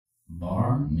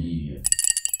Bar Media.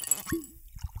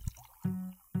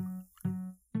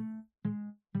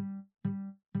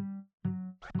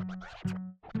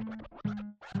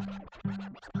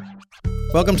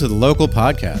 Welcome to the Local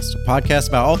Podcast, a podcast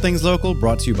about all things local,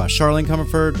 brought to you by Charlene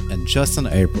Comerford and Justin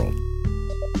April.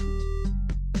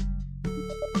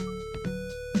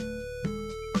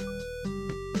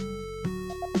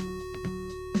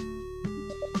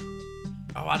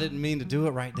 Oh, I didn't mean to do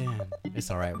it right then. It's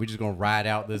all right. We're just going to ride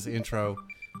out this intro.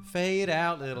 Fade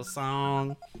out, little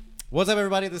song. What's up,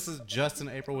 everybody? This is Justin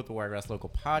April with the Wiregrass Local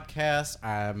Podcast.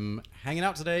 I'm hanging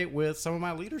out today with some of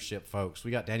my leadership folks.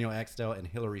 We got Daniel Axtell and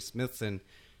Hillari Smithson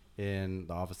in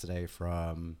the office today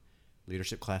from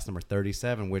leadership class number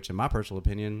 37, which in my personal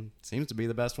opinion seems to be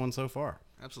the best one so far.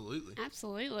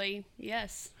 Absolutely.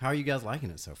 Yes. How are you guys liking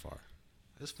it so far?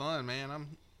 It's fun,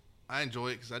 man. I enjoy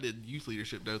it because I did youth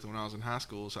leadership Dothan when I was in high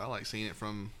school, so I like seeing it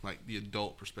from like the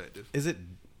adult perspective. Is it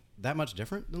that much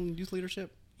different than youth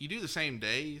leadership? You do the same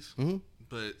days,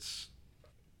 but it's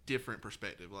different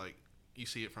perspective. Like you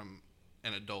see it from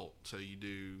an adult, so you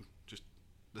do just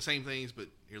the same things, but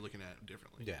you're looking at it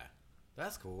differently. Yeah,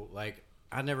 that's cool. Like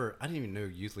I didn't even know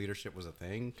youth leadership was a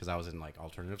thing because I was in like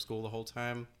alternative school the whole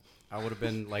time. I would have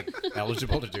been like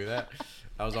eligible to do that.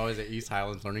 I was always at East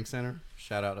Highlands Learning Center.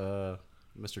 Shout out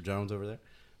Mr. Jones over there.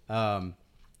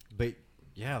 But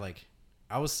yeah, like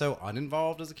I was so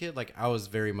uninvolved as a kid. Like I was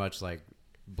very much like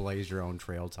blaze your own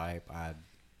trail type. I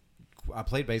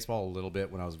played baseball a little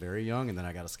bit when I was very young, and then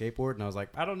I got a skateboard, and I was like,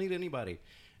 I don't need anybody.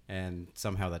 And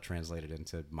somehow that translated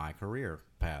into my career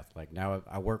path. Like now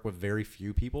I work with very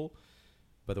few people,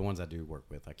 but the ones I do work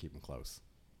with, I keep them close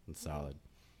and solid.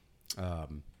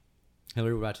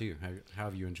 Hillary, what about you? How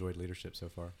have you enjoyed leadership so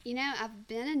far? You know, I've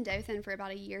been in Dothan for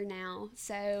about a year now,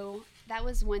 so that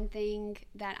was one thing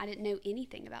that I didn't know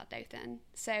anything about Dothan.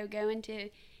 So going to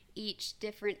each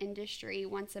different industry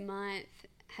once a month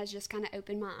has just kind of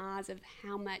opened my eyes of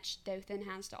how much Dothan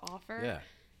has to offer. Yeah.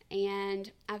 And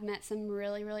I've met some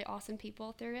really, really awesome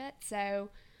people through it, so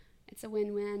it's a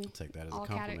win-win. I'll take that as a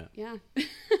compliment. Yeah.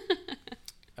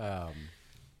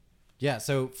 Yeah,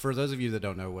 so for those of you that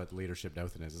don't know what Leadership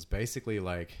Dothan is, it's basically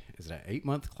like, is it an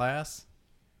 8-month class?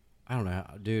 I don't know.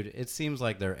 Dude, it seems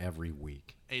like they're every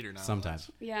week. 8 or 9 sometimes.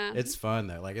 months. Yeah. It's fun,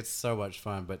 though. Like, it's so much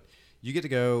fun. But you get to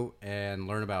go and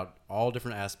learn about all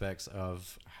different aspects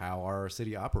of how our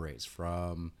city operates,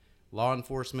 from law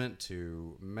enforcement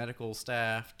to medical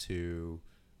staff to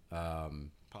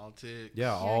Politics.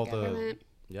 yeah, all government.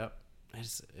 Yep.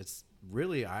 It's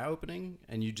really eye-opening,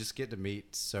 and you just get to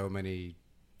meet so many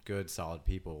good, solid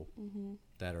people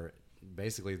that are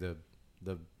basically the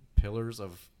pillars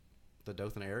of the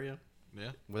Dothan area.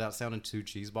 Yeah. Without sounding too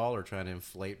cheeseball or trying to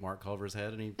inflate Mark Culver's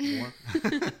head anymore.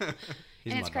 And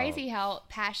it's crazy how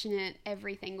passionate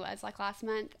everything was. Like last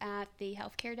month at the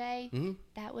healthcare day,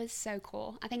 that was so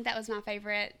cool. I think that was my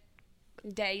favorite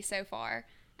day so far.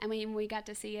 I mean, we got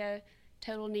to see a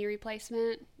total knee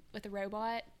replacement with a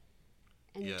robot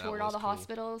and toured all the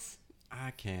hospitals. I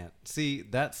can't. See,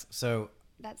 that's so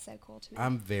cool to me.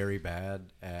 I'm very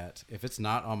bad at, if it's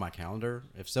not on my calendar,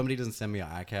 if somebody doesn't send me an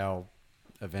iCal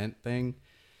event thing,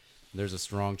 there's a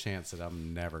strong chance that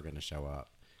I'm never going to show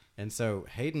up. And so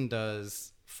Hayden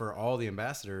does, for all the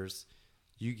ambassadors,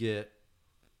 you get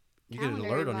an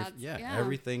alert on your,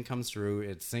 everything comes through.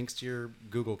 It syncs to your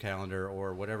Google Calendar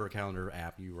or whatever calendar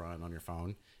app you run on your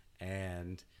phone.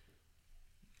 And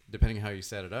depending on how you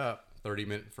set it up, for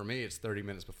me, it's 30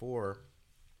 minutes before,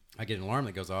 I get an alarm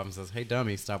that goes off and says, hey,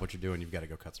 dummy, stop what you're doing. You've got to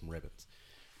go cut some ribbons.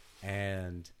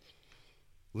 And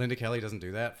Linda Kelly doesn't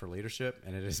do that for leadership,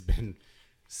 and it has been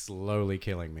slowly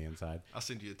killing me inside. I'll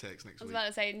send you a text next week. I was about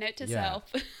to say, note to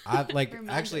self. I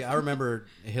remember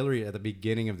Hillary at the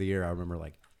beginning of the year. I remember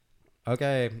like,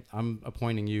 okay, I'm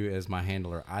appointing you as my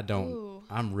handler.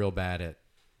 I'm real bad at,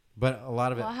 but a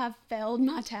lot of it. I have failed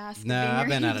my task. No, I've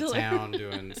been out of town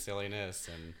doing silliness,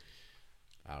 and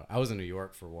I was in New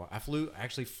York for a while. I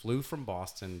flew from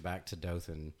Boston back to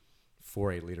Dothan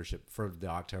for the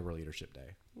October Leadership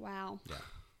Day. Wow. Yeah.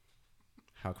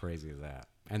 How crazy is that?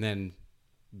 And then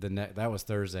that was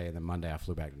Thursday, and then Monday I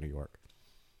flew back to New York.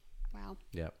 Wow.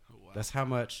 Yep. Oh, wow. That's how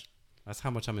much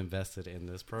I'm invested in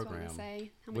this program. That's what I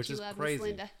say. How much which you is love crazy. Miss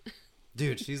Linda.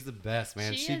 Dude, she's the best,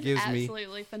 man. She is gives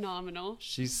absolutely phenomenal.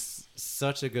 She's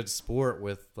such a good sport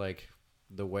with like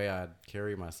the way I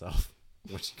carry myself,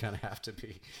 which you kind of have to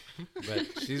be.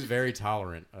 But she's very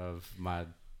tolerant of my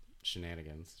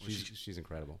shenanigans. She's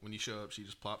incredible. When you show up, she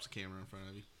just plops a camera in front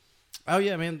of you. Oh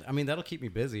yeah, man. I mean, that'll keep me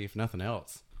busy if nothing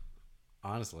else.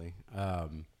 Honestly.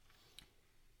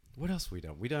 What else we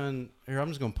done? Here, I'm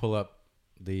just gonna pull up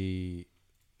any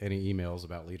emails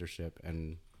about leadership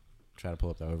and try to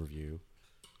pull up the overview.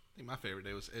 I think my favorite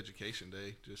day was Education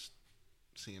Day. Just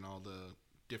seeing all the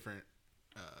different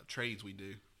trades we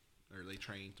do, or they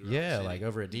train throughout the city. Like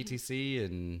over at DTC,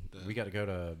 and we got to go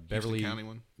to Beverly County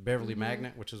one. Beverly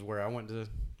Magnet, which is where I went to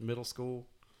middle school.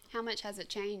 How much has it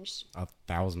changed?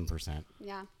 1,000%.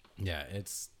 Yeah. Yeah,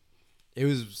 it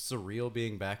was surreal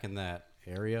being back in that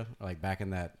area, like back in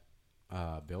that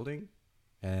building,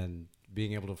 and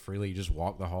being able to freely just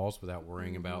walk the halls without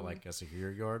worrying about like a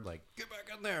security guard, like get back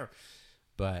in there.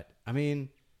 But I mean,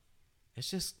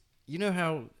 it's just, you know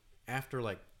how after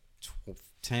like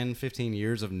 10, 15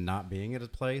 years of not being at a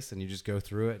place, and you just go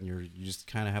through it, and you just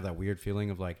kind of have that weird feeling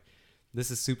of like, this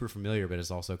is super familiar, but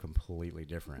it's also completely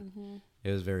different.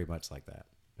 It was very much like that.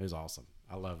 It was awesome.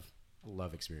 I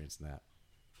love experiencing that.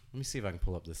 Let me see if I can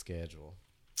pull up the schedule.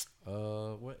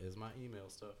 What is my email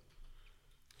stuff?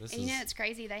 It's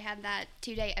crazy. They had that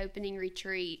 2-day opening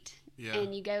retreat,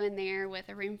 and you go in there with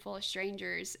a room full of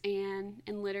strangers, and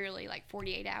in literally like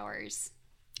 48 hours.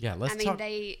 Yeah, let's talk.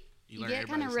 You get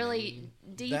kind of really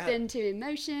deep into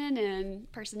emotion and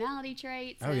personality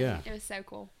traits. Oh, yeah. It was so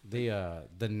cool. The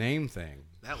name thing.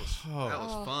 That was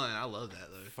fun. I love that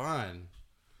though. Fun.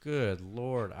 Good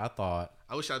Lord. I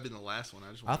wish I'd been the last one.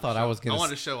 I wanted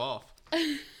to show off.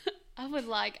 I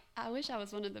wish I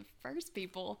was one of the first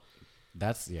people.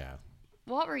 Yeah.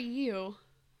 What were you?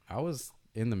 I was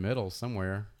in the middle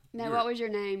somewhere. No, what was your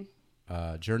name?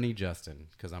 Journey Justin,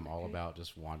 because I'm all about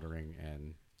just wandering.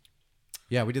 And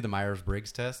yeah, we did the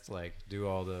Myers-Briggs test, like do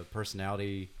all the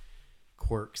personality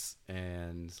quirks,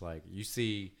 and like you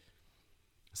see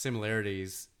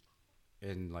similarities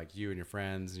in like you and your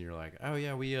friends, and you're like, oh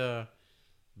yeah, we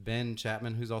Ben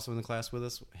Chapman, who's also in the class with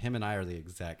us, him and I are the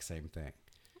exact same thing.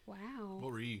 Wow.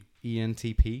 What were you?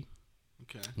 ENTP.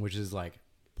 Okay. Which is like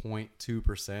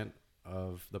 0.2%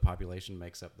 of the population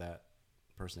makes up that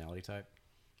personality type,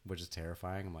 which is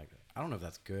terrifying. I'm like, I don't know if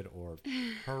that's good or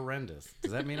horrendous.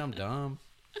 Does that mean I'm dumb?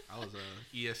 I was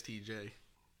a ESTJ.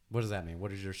 What does that mean?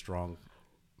 What is your strong?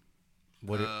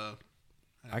 I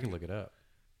can look it up.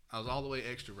 I was all the way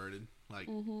extroverted. Like,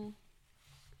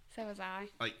 So was I.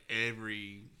 Like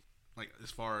as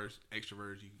far as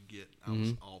extrovert as you can get, I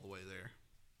was all the way there.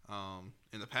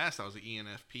 In the past, I was an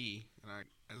ENFP, and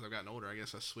as I've gotten older, I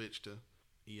guess I switched to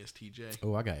ESTJ.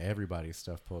 Oh, I got everybody's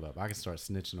stuff pulled up. I can start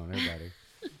snitching on everybody.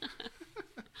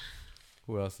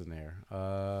 Who else in there?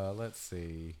 Let's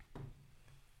see.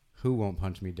 Who won't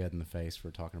punch me dead in the face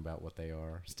for talking about what they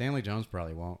are? Stanley Jones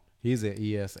probably won't. He's an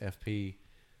ESFP,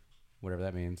 whatever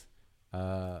that means.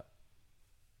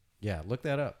 Yeah, look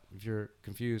that up if you're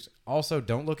confused. Also,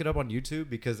 don't look it up on YouTube,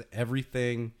 because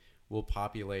everything will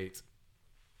populate.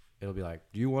 It'll be like,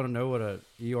 do you want to know what a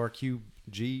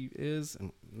ERQG is?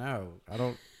 And no, I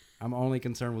don't. I'm only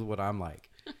concerned with what I'm like.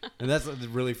 And that's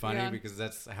really funny because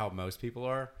that's how most people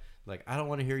are. Like, I don't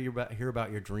want to hear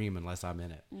about your dream unless I'm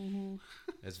in it.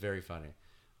 It's very funny.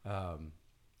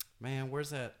 Man, where's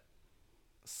that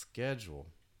schedule?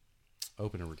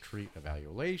 Open a retreat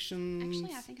evaluations.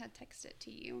 Actually, I think I texted it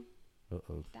to you.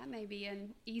 Uh-oh. That may be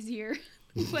an easier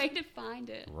way to find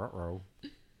it. Ruh-roh.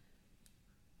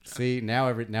 See,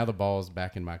 now the ball's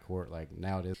back in my court. Like,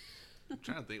 now it is. I'm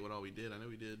trying to think what all we did. I know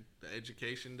we did the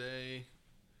Education Day.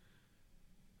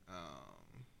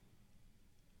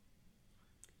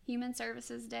 Human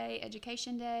Services Day,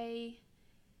 Education Day.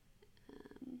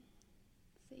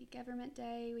 Government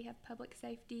Day. We have Public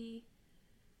Safety.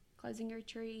 Closing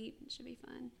retreat. It should be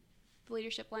fun. The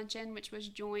Leadership Luncheon, which was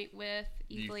joint with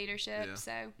Youth Leadership. Yeah.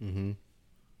 So.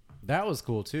 That was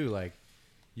cool, too. Like,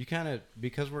 you kind of,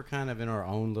 because we're kind of in our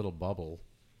own little bubble.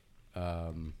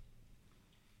 Oh,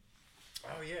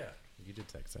 yeah. You did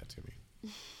text that to me.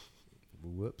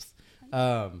 Whoops.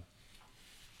 Yeah,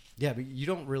 but you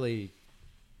don't really,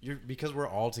 because we're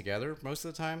all together most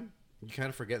of the time, you kind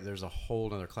of forget there's a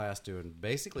whole other class doing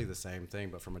basically the same thing,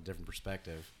 but from a different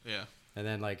perspective. Yeah. And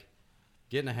then, like,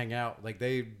 getting to hang out, like,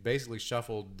 they basically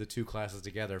shuffled the two classes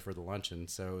together for the luncheon,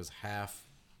 so it was half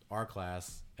our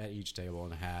class at each table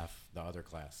and half the other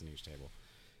class in each table.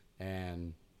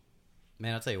 And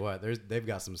man, I'll tell you what, they've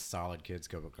got some solid kids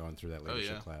going through that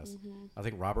leadership class. I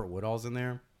think Robert Woodall's in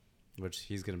there, which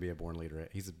he's going to be a born leader.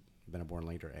 He's been a born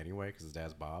leader anyway because his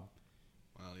dad's Bob.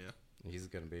 Well, yeah. He's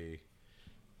going to be,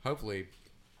 hopefully,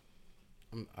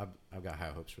 I've got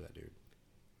high hopes for that dude.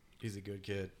 He's a good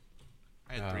kid.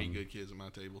 I had 3 good kids at my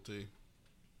table too.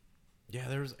 Yeah,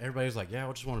 everybody was like, yeah,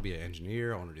 I just want to be an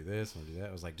engineer. I want to do this. I want to do that.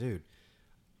 I was like, dude,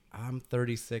 I'm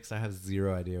 36. I have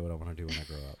zero idea what I want to do when I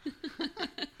grow up.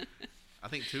 I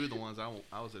think 2 of the ones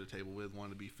I was at a table with wanted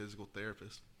to be physical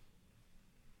therapists.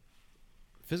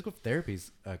 Physical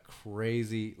therapy's a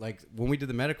crazy, like when we did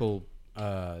the medical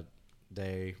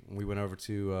day, we went over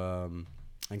to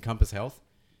Encompass Health,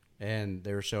 and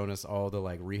they were showing us all the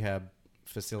like rehab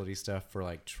facility stuff for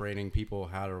like training people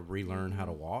how to relearn how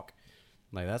to walk.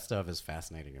 Like that stuff is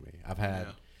fascinating to me. I've had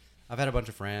a bunch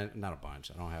of friends, not a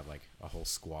bunch. I don't have like a whole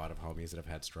squad of homies that have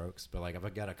had strokes, but like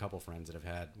I've got a couple friends that have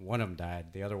had. One of them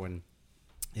died. The other one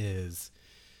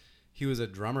he was a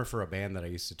drummer for a band that I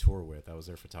used to tour with. I was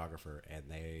their photographer, and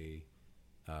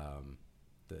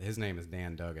his name is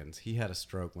Dan Duggins. He had a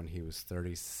stroke when he was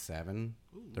 37,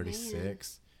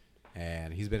 36,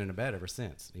 and he's been in a bed ever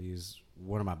since. He's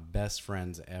one of my best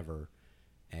friends ever,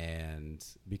 and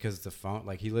because the phone,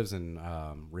 like he lives in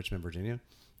Richmond, Virginia,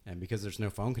 and because there's no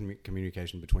phone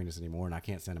communication between us anymore, and I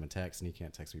can't send him a text, and he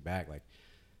can't text me back, like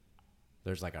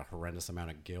there's like a horrendous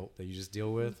amount of guilt that you just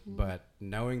deal with. Mm-hmm. But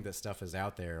knowing that stuff is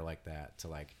out there like that to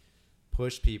like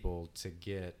push people to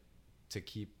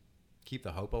keep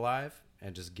the hope alive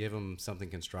and just give them something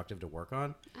constructive to work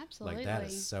on. Absolutely. Like that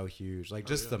is so huge. Like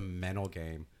just the mental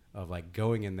game of like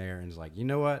going in there and just like, you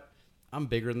know what? I'm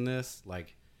bigger than this.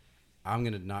 Like I'm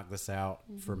going to knock this out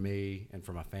for me and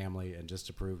for my family, and just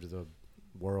to prove to the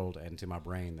world and to my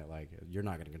brain that like, you're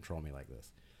not going to control me like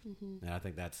this. Mm-hmm. And I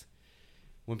think that's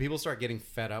when people start getting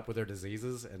fed up with their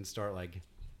diseases and start like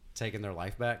taking their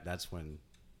life back. That's when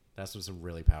some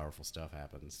really powerful stuff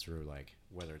happens through like,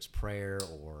 whether it's prayer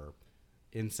or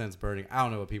incense burning. I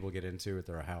don't know what people get into at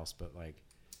their house, but like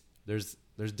there's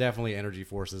definitely energy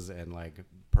forces and like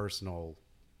personal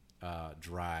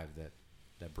drive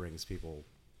that brings people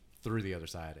through the other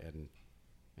side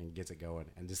and gets it going.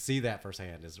 And to see that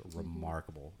firsthand is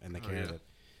remarkable, and the care that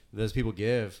those people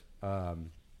give. But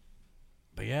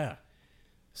yeah,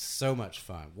 so much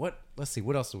fun. Let's see,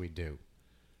 what else do we do?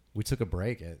 We took a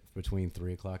break between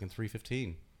 3:00 and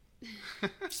 3:15.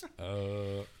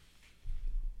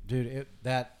 Dude,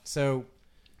 so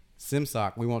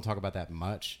SimSock, we won't talk about that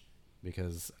much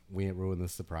because we ain't ruined the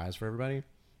surprise for everybody,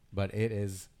 but it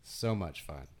is so much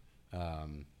fun.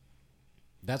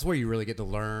 That's where you really get to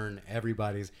learn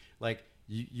everybody's, like,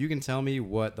 you can tell me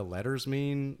what the letters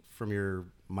mean from your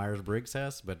Myers-Briggs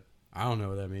test, but I don't know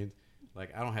what that means.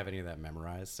 Like, I don't have any of that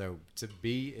memorized. So to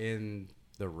be in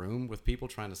the room with people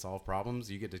trying to solve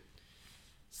problems, you get to,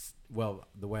 well,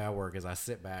 the way I work is I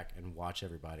sit back and watch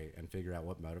everybody and figure out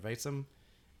what motivates them.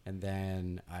 And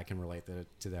then I can relate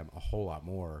to them a whole lot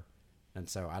more. And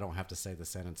so I don't have to say the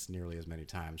sentence nearly as many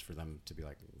times for them to be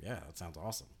like, yeah, that sounds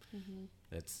awesome. Mm-hmm.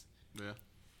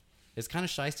 It's kind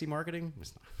of shiesty marketing.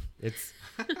 It's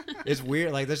not. It's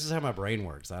weird. Like, this is how my brain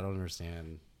works. I don't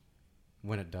understand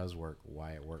when it does work,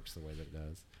 why it works the way that it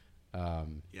does. I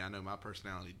know my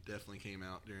personality definitely came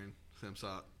out during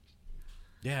SimSock.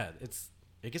 Yeah,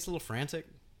 it gets a little frantic,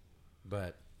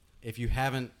 but if you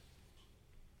haven't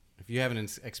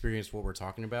experienced what we're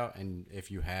talking about, and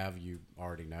if you have, you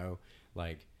already know.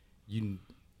 Like,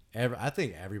 I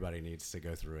think everybody needs to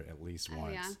go through it at least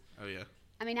once. Yeah. Oh yeah.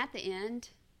 I mean, at the end,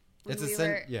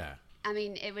 I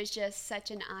mean, it was just such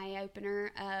an eye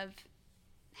opener of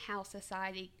how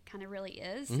society kind of really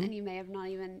is, and you may have not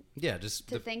even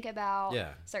think about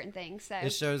certain things. So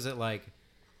it shows that like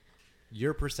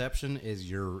your perception is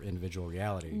your individual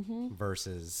reality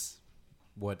versus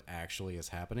what actually is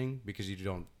happening, because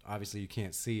you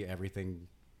can't see everything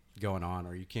going on,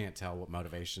 or you can't tell what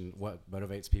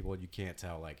motivates people. You can't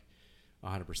tell like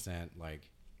 100% like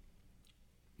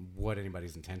what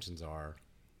anybody's intentions are,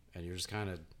 and you're just kind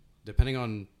of, depending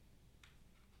on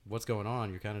what's going on,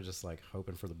 you're kind of just like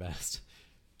hoping for the best,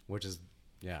 which is,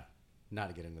 not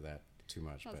to get into that too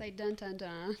much. I'll say dun dun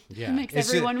dun. Yeah. It makes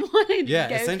everyone want to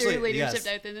go through Leadership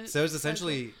Dothan. So it's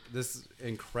essentially this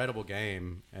incredible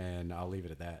game, and I'll leave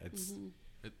it at that. It's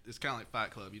kind of like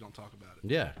Fight Club. You don't talk about it.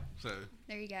 Yeah. So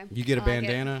there you go. You get a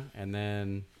bandana, and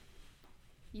then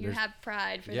you have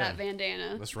pride for that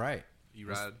bandana. That's right. You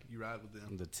ride with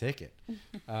them. The ticket.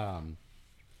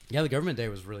 The government day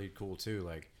was really cool too.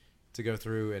 Like, to go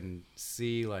through and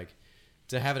see, like,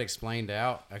 to have it explained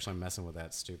out. Actually, I'm messing with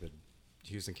that stupid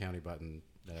Houston County button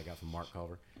that I got from Mark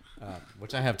Culver,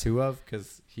 which I have 2 of,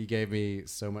 because he gave me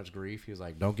so much grief. He was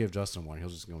like, don't give Justin one. He'll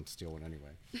just go and steal one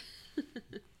anyway.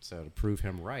 So to prove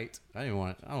him right, I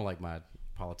don't like my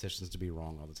politicians to be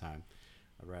wrong all the time.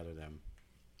 I'd rather them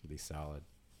be solid.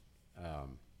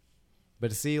 But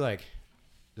to see, like,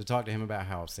 to talk to him about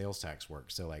how sales tax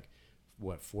works. So, like,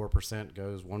 what, 4%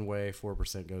 goes one way,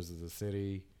 4% goes to the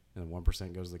city, and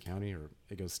 1% goes to the county, or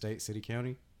it goes state, city,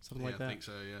 county, something like that? I think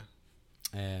so,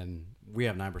 yeah. And we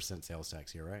have 9% sales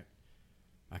tax here, right?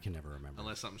 I can never remember.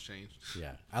 Unless something's changed.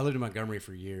 Yeah. I lived in Montgomery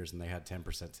for years, and they had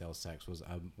 10% sales tax,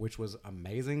 which was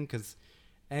amazing, because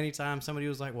anytime somebody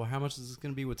was like, well, how much is this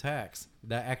going to be with tax?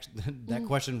 That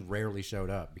question rarely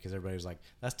showed up because everybody was like,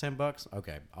 that's $10.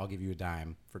 Okay, I'll give you a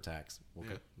dime for tax.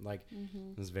 Okay. Like,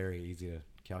 it's very easy to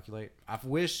calculate. I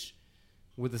wish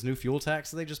with this new fuel tax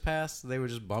that they just passed, they would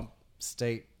just bump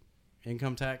state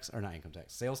income tax, or not income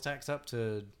tax, sales tax up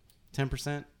to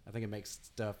 10%. I think it makes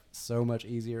stuff so much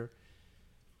easier.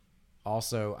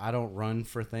 Also, I don't run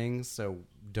for things, so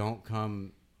don't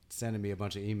come sending me a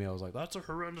bunch of emails like, that's a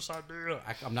horrendous idea.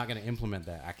 I'm not going to implement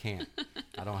that. I can't.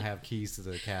 I don't have keys to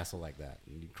the castle like that.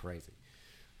 You're crazy.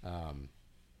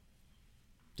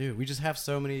 Dude, we just have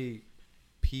so many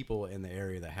people in the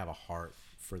area that have a heart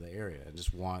for the area and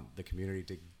just want the community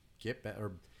to get better,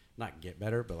 or not get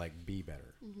better, but like be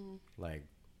better. Like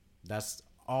that's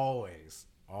always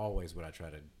what I try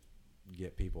to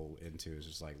get people into, is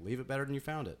just like, leave it better than you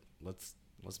found it. Let's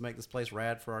make this place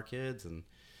rad for our kids, and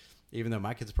even though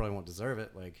my kids probably won't deserve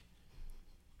it, like,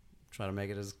 try to make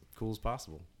it as cool as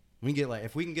possible. We can get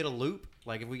if we get a loop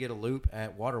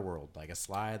at Waterworld, like a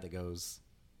slide that goes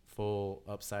full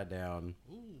upside down.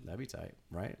 Ooh. That'd be tight,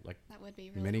 right? Like that would be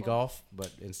really mini cool. golf,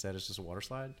 but instead it's just a water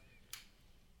slide.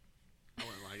 I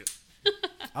wouldn't like it.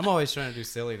 I'm always trying to do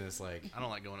silliness. Like, I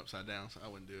don't like going upside down, so I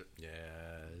wouldn't do it.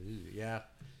 Yeah.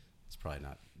 It's probably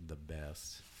not the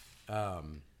best.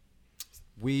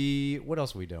 What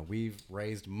else have we done? We've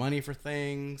raised money for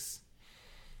things.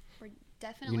 We're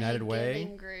definitely United a Way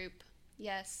giving group.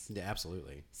 Yes. Yeah,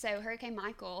 absolutely. So Hurricane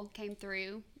Michael came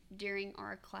through during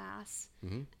our class,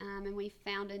 and we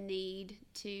found a need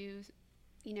to,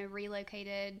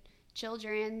 relocated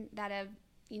children that have,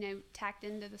 tacked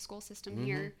into the school system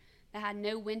here that had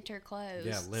no winter clothes.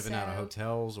 Yeah, living out of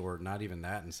hotels, or not even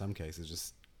that in some cases,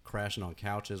 just crashing on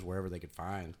couches wherever they could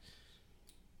find.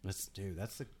 That's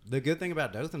the good thing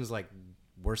about Dothan is, like,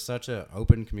 we're such a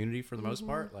open community for the most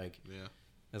part. Like,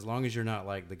 as long as you're not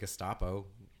like the Gestapo,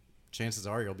 chances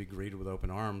are you'll be greeted with open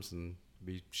arms and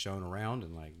be shown around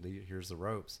and like, here's the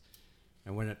ropes.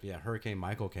 And when Hurricane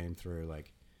Michael came through,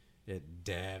 like, it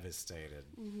devastated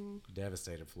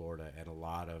Florida, and a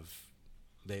lot of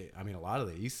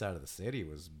the east side of the city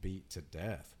was beat to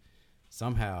death.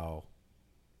 Somehow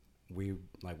we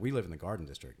live in the Garden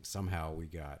District. Somehow we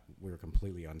were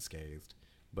completely unscathed.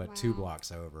 But 2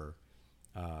 blocks over,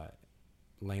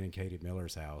 Lane and Katie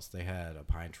Miller's house, they had a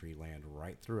pine tree land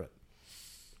right through it.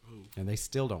 Ooh. And they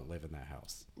still don't live in that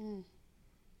house.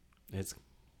 It's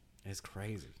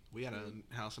crazy. We had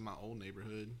a house in my old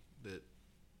neighborhood that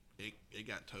it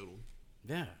got totaled.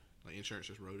 Yeah. Like, insurance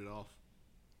just wrote it off.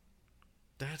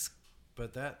 That's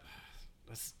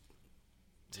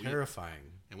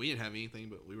terrifying. And we didn't have anything,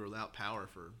 but we were without power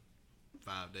for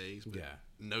 5 days. But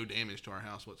no damage to our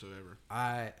house whatsoever.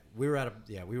 We were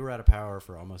out of power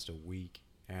for almost a week,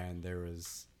 and there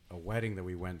was a wedding that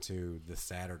we went to the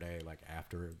Saturday, like,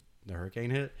 after the hurricane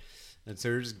hit. And so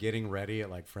we were just getting ready at,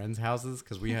 like, friends' houses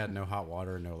because we had no hot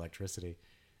water and no electricity.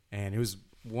 And it was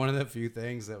one of the few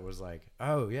things that was like,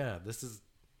 oh, yeah, this is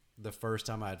the first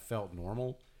time I'd felt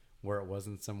normal, where it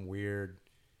wasn't some weird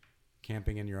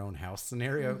camping in your own house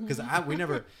scenario. Because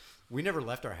we never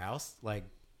left our house. Like,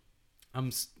 I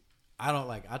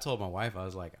told my wife, I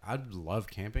was like, I love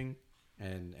camping.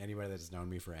 And anybody that's known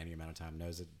me for any amount of time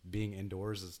knows that being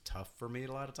indoors is tough for me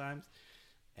a lot of times.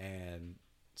 And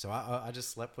so I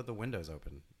just slept with the windows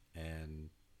open,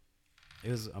 and it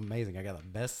was amazing. I got the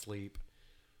best sleep.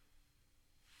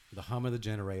 The hum of the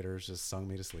generators just sung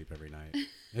me to sleep every night.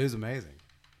 It was amazing.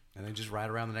 And then just ride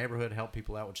around the neighborhood, help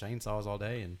people out with chainsaws all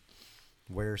day, and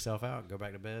wear yourself out, go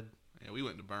back to bed. Yeah, we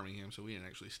went to Birmingham, so we didn't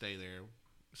actually stay there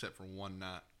except for one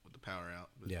night with the power out.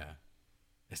 But, yeah.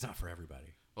 It's not for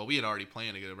everybody. Well, we had already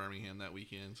planned to go to Birmingham that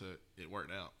weekend, so it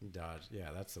worked out. Dodge. Yeah,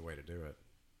 that's the way to do it.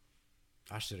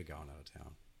 I should have gone out of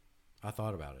town. I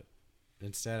thought about it.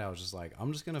 Instead, I was just like,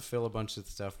 I'm just going to fill a bunch of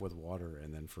stuff with water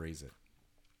and then freeze it.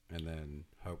 And then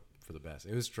hope for the best.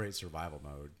 It was straight survival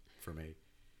mode for me.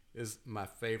 It's my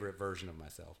favorite version of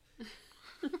myself.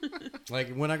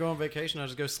 Like, when I go on vacation, I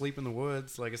just go sleep in the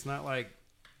woods. Like, it's not like,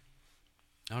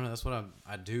 I don't know, that's what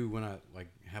I do when I, like,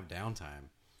 have downtime.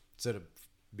 So to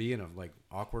be in a, like,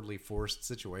 awkwardly forced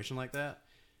situation like that,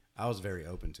 I was very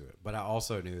open to it. But I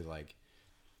also knew, like,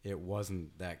 it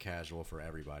wasn't that casual for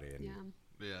everybody. And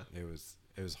yeah. It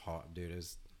was hard, dude.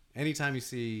 Anytime you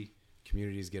see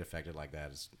communities get affected like that,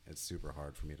 it's super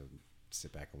hard for me to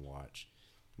sit back and watch,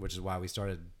 which is why we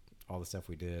started all the stuff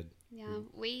we did. Yeah,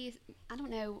 I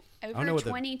don't know, over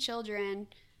 20 children,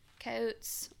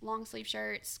 coats, long sleeve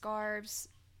shirts, scarves,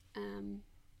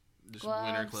 just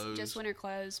gloves, just winter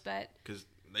clothes, but because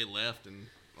they left and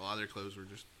a lot of their clothes were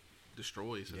just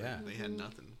destroyed, so they had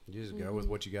nothing. You just go with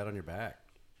what you got on your back.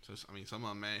 So I mean, some of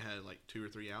them may have had like 2 or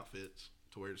 3 outfits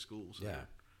to wear to school. So.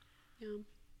 Yeah.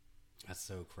 That's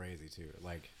so crazy too.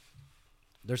 Like,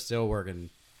 they're still working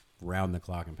round the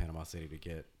clock in Panama City to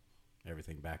get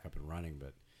everything back up and running.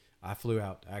 But I flew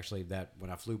out when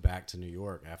I flew back to New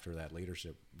York after that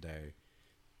leadership day,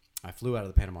 I flew out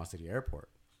of the Panama City airport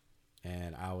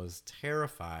and I was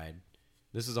terrified.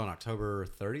 This is on October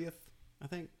 30th, I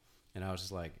think. And I was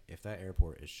just like, if that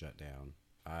airport is shut down,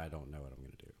 I don't know what I'm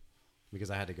going to do. Because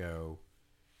I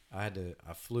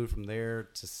flew from there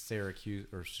to Syracuse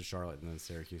or to Charlotte and then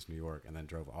Syracuse, New York, and then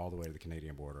drove all the way to the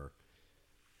Canadian border.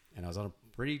 And I was on a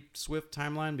pretty swift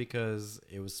timeline because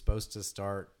it was supposed to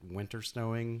start winter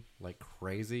snowing like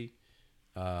crazy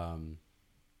around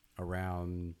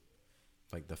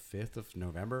like the 5th of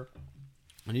November.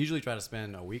 And I usually try to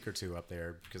spend a week or 2 up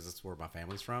there because that's where my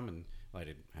family's from, and I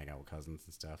did hang out with cousins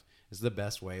and stuff. It's the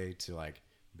best way to like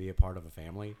be a part of a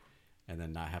family and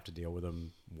then not have to deal with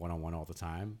them one-on-one all the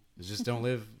time. Just don't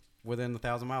live within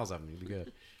 1,000 miles of them. You'd be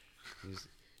good. Just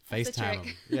FaceTime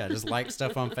them. Yeah, just like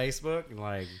stuff on Facebook and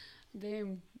like...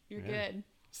 Boom. You're good.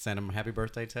 Send them happy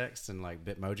birthday texts and like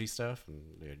Bitmoji stuff.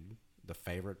 And dude, the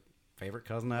favorite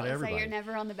cousin out of everybody. So you're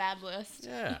never on the bad list.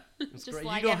 Yeah. Just great.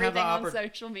 Like everything on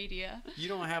social media. You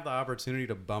don't have the opportunity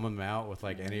to bum them out with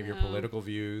like any of your political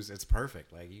views. It's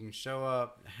perfect. Like you can show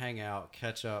up, hang out,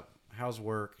 catch up. How's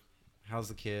work? How's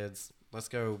the kids? Let's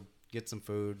go get some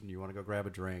food. You want to go grab a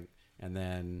drink and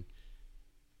then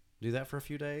do that for a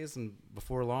few days. And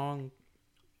before long,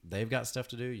 they've got stuff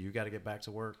to do. You got to get back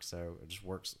to work. So it just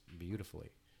works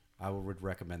beautifully. I would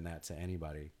recommend that to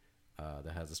anybody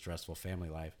that has a stressful family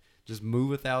life. Just move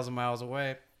 1,000 miles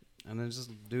away and then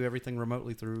just do everything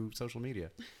remotely through social media.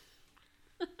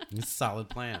 It's a solid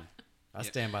plan. I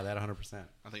stand by that 100%.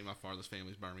 I think my farthest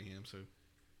family's Birmingham, so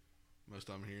most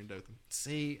of them are here in Dothan.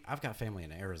 See, I've got family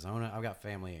in Arizona. I've got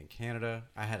family in Canada.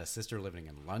 I had a sister living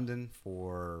in London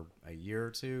for a year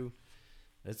or 2.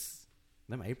 It's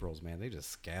them Aprils, man. They just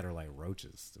scatter like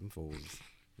roaches. Them fools.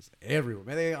 It's everywhere.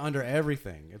 Man, they under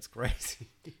everything. It's crazy.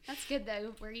 That's good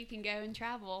though, where you can go and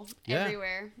travel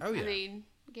everywhere. Oh yeah. I mean,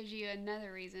 gives you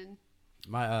another reason.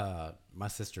 My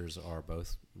sisters are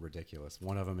both ridiculous.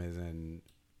 One of them is in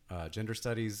gender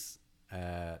studies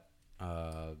at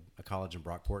a college in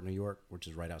Brockport, New York, which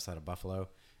is right outside of Buffalo.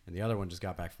 And the other one just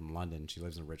got back from London. She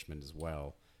lives in Richmond as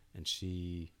well. And I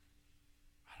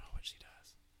don't know what she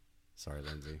does. Sorry,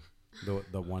 Lindsay.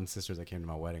 The one sister that came to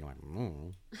my wedding, like,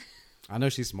 I know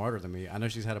she's smarter than me. I know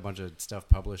she's had a bunch of stuff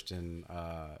published in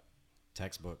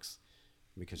textbooks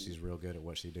because she's real good at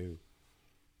what she do.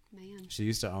 Man. She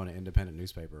used to own an independent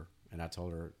newspaper, and I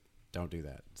told her, don't do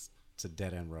that. It's a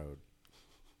dead-end road.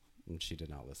 And she did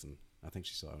not listen. I think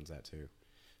she still owns that, too.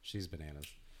 She's bananas.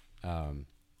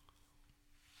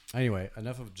 Anyway,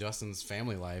 enough of Justin's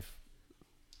family life.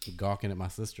 Gawking at my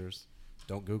sisters.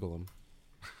 Don't Google them.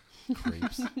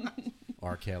 Creeps.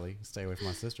 R. Kelly. Stay away from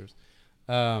my sisters.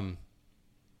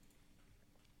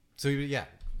 So, yeah,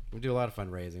 we do a lot of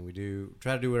fundraising. We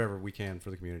try to do whatever we can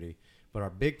for the community. But our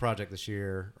big project this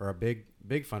year, or our big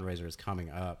fundraiser is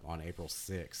coming up on April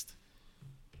 6th.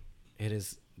 It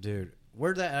is, dude,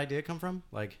 where'd that idea come from?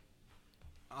 Like,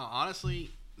 honestly,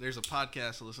 there's a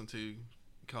podcast I listen to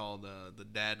called the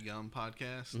Dad Gum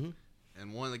Podcast. Mm-hmm.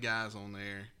 And one of the guys on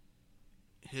there,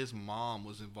 his mom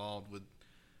was involved with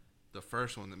the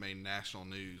first one that made national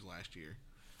news last year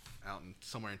out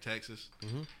somewhere in Texas.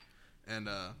 Mm-hmm. And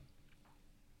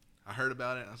I heard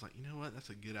about it. I was like, you know what? That's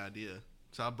a good idea.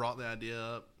 So I brought the idea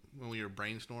up when we were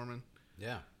brainstorming.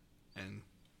 Yeah. And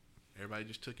everybody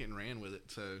just took it and ran with it.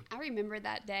 So I remember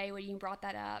that day when you brought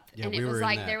that up. Yeah, and it was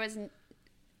like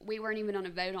we weren't even on a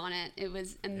vote on it. It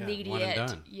was immediate. Yeah, one and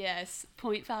done. Yes.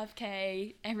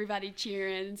 0.5K, everybody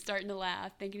cheering, starting to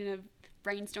laugh, thinking of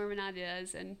brainstorming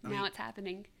ideas, and now it's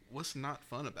happening. What's not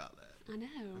fun about that? I know.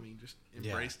 I mean, just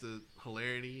embrace the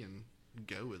hilarity and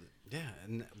go with it. Yeah,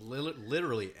 and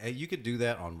literally, you could do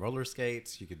that on roller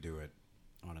skates. You could do it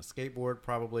on a skateboard,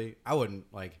 probably. I wouldn't,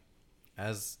 I'm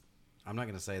not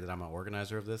going to say that I'm an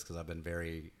organizer of this because I've been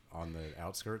very on the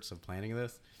outskirts of planning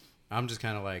this. I'm just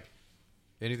kind of like,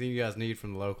 anything you guys need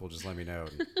from the local, just let me know,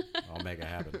 and I'll make it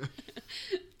happen.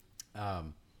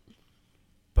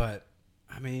 But,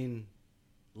 I mean,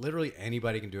 literally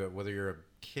anybody can do it, whether you're a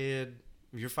kid,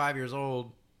 if you're 5 years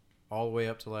old, all the way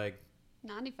up to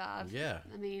 95. Yeah.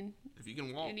 I mean, if you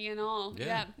can walk. Any and all.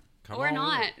 Yeah. Or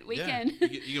not. We can.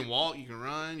 You can walk, you can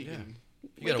run, you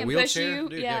got a wheelchair?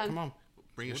 Dude, yeah, come on.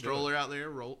 Bring a stroller out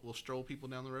there, we'll stroll people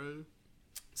down the road.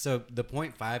 So the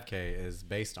 0.5K is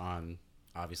based on,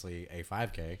 obviously, a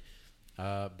 5K,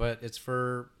 but it's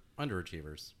for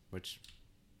underachievers, which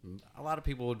a lot of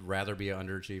people would rather be an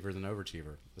underachiever than an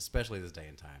overachiever, especially this day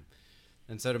and time.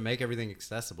 And so to make everything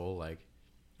accessible, like,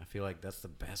 I feel like that's the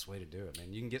best way to do it,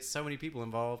 man. You can get so many people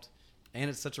involved, and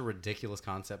it's such a ridiculous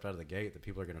concept out of the gate that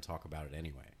people are going to talk about it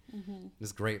anyway. Mm-hmm.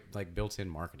 It's great, like, built-in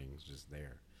marketing is just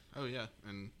there. Oh, yeah.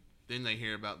 And then they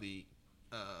hear about the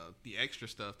extra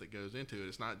stuff that goes into it.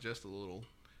 It's not just a little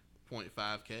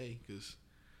 0.5K, because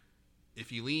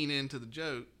if you lean into the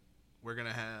joke, we're going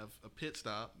to have a pit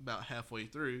stop about halfway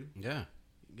through. Yeah.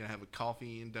 You're going to have a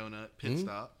coffee and donut pit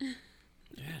stop.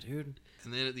 Yeah, dude.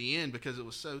 And then at the end, because it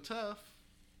was so tough,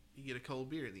 you get a cold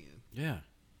beer at the end. Yeah.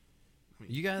 I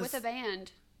mean, you guys... With a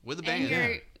band. With a band.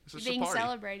 And you're being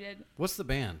celebrated. What's the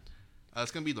band?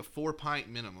 It's going to be the 4-pint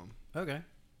minimum. Okay.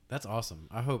 That's awesome.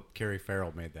 I hope Carrie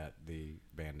Farrell made that the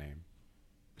band name.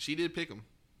 She did pick them.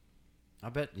 I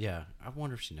bet, yeah. I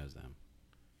wonder if she knows them.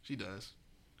 She does.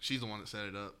 She's the one that set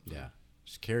it up. Yeah.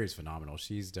 Carrie's phenomenal.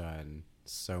 She's done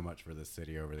so much for this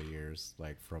city over the years,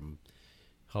 like from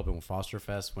helping with Foster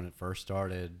Fest when it first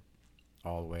started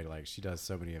all the way to, like, she does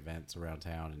so many events around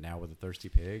town, and now with the Thirsty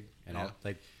Pig and all,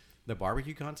 like, the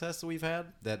barbecue contests that we've had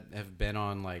that have been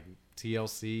on, like,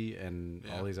 TLC and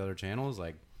all these other channels,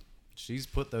 like, she's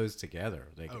put those together.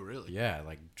 Like, oh, really? Yeah,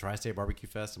 like Tri-State Barbecue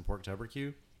Fest and Pork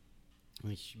Turbarbecue. I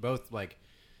mean, both, like,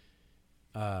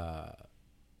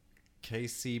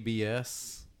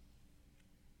 KCBS.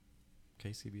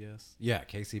 Yeah,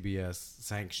 KCBS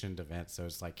sanctioned events. So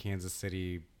it's like Kansas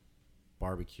City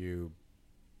barbecue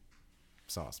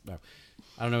sauce. No,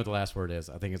 I don't know what the last word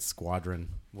is. I think it's Squadron.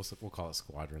 We'll call it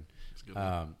Squadron.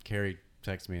 Carrie,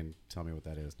 text me and tell me what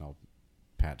that is, and I'll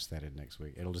patch that in next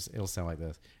week. It'll sound like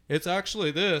this. It's actually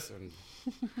this, and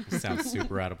it sounds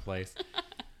super out of place.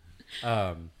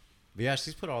 But yeah,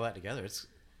 she's put all that together.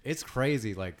 It's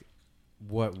crazy, like,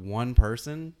 what one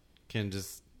person can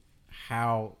just,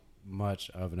 how much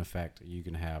of an effect you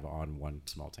can have on one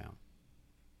small town.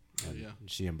 And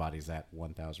she embodies that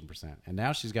 1,000%. And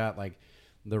now she's got, like,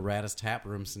 the Raddest Tap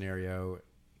Room scenario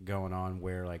going on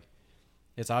where, like,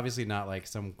 it's obviously not like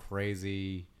some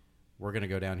crazy, we're going to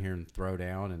go down here and throw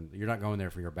down, and you're not going there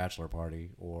for your bachelor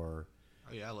party or...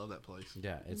 Oh, yeah, I love that place.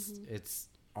 Yeah, it's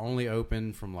only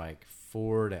open from, like,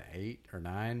 4 to 8 or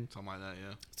 9. Something like that,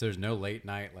 yeah. So there's no late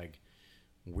night, like,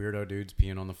 weirdo dudes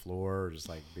peeing on the floor or just,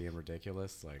 like, being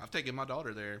ridiculous. Like, I've taken my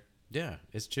daughter there. Yeah,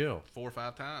 it's chill. 4 or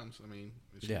 5 times. I mean,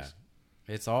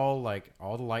 it's all, like,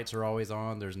 all the lights are always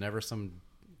on. There's never some,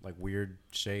 like, weird,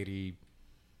 shady,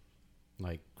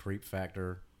 like, creep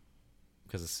factor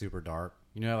because it's super dark.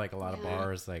 You know, like, a lot of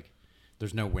bars, like,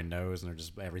 there's no windows and they're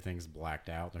just, everything's blacked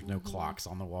out. There's no clocks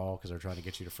on the wall because they're trying to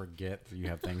get you to forget that you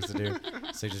have things to do.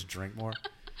 So you just drink more.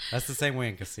 That's the same way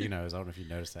in casinos. I don't know if you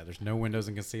noticed that. There's no windows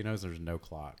in casinos. There's no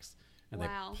clocks. And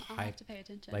I'll have to pay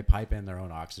attention. They pipe in their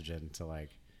own oxygen to,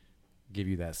 like, give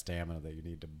you that stamina that you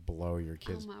need to blow your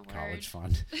kids' college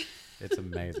fund. It's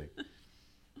amazing.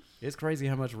 It's crazy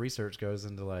how much research goes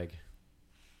into, like,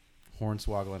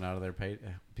 hornswoggling out of their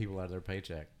people out of their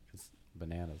paycheck. It's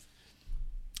bananas.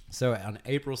 So on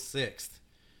April 6th,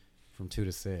 from 2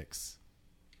 to 6.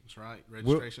 That's right.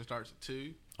 Registration starts at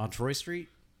 2. On Troy Street?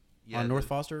 Yeah, on North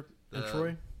Foster and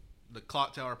Troy? The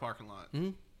Clock Tower parking lot.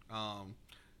 Mm-hmm.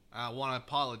 I want to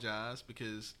apologize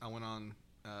because I went on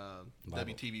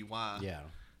WTBY. Yeah.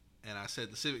 And I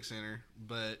said the Civic Center,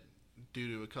 but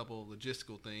due to a couple of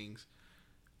logistical things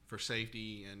for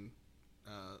safety and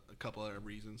a couple other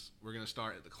reasons, we're going to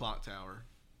start at the Clock Tower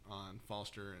on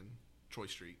Foster and Troy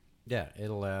Street. Yeah,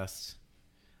 it'll last.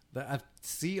 I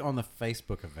see on the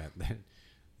Facebook event that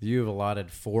you have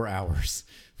allotted 4 hours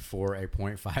for a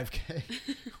 0.5K,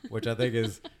 which I think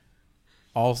is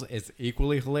also, it's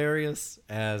equally hilarious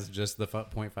as just the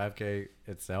 0.5K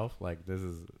itself. Like, this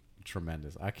is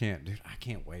tremendous. I can't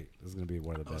wait. This is going to be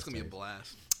one of the best. It's going to be a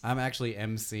blast. I'm actually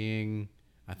emceeing,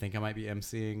 I think I might be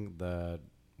emceeing the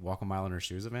Walk a Mile in Her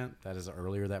Shoes event. That is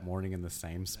earlier that morning in the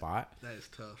same spot. That is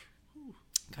tough.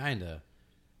 Kind of.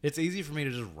 It's easy for me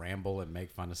to just ramble and make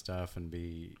fun of stuff and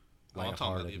be I'm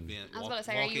talking about the event. I was about to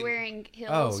say, are you wearing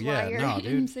heels while you're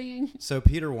emceeing? So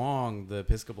Peter Wong, the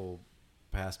Episcopal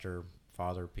pastor,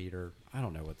 Father Peter, I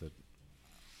don't know what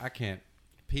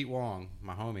Pete Wong,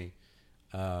 my homie,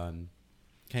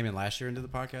 came in last year into the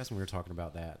podcast and we were talking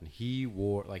about that. And he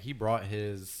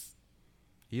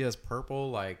has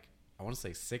purple, like, I want to say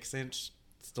 6-inch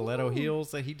stiletto heels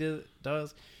that he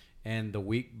does. And the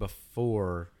week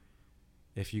before,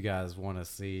 if you guys want to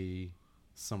see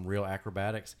some real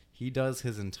acrobatics, he does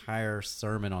his entire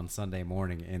sermon on Sunday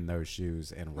morning in those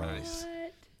shoes and robes.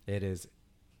 What? It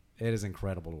is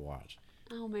incredible to watch.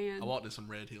 Oh, man. I walked in some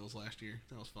Red Hills last year.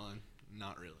 That was fun.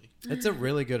 Not really. It's a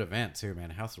really good event, too, man.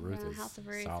 House of Ruth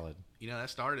is solid. You know,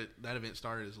 that event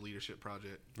started as a leadership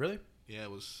project. Really? Yeah,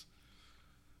 it was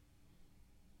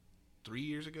 3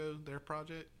 years ago, their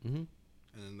project. Mm-hmm. And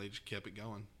then they just kept it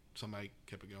going. Somebody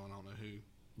kept it going. I don't know who.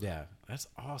 Yeah, that's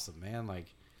awesome, man.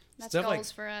 Like, that's stuff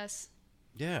goals for us.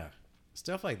 Yeah,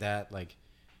 stuff like that. Like,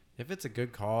 if it's a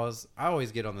good cause, I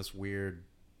always get on this weird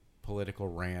political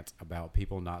rant about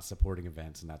people not supporting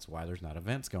events, and that's why there's not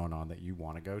events going on that you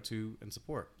want to go to and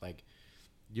support. Like,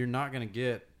 you're not going to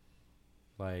get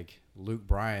like Luke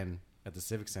Bryan at the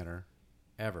Civic Center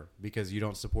ever because you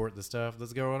don't support the stuff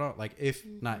that's going on. Like, if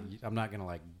not, I'm not going to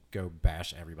like go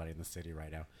bash everybody in the city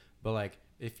right now, but like,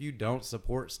 if you don't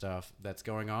support stuff that's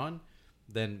going on,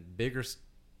 then bigger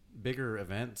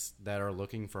events that are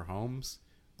looking for homes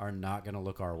are not going to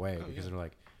look our way because they're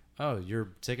like, oh, your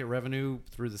ticket revenue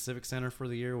through the Civic Center for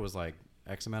the year was like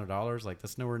X amount of dollars. Like,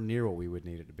 that's nowhere near what we would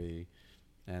need it to be.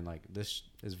 And like, this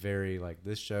is very like,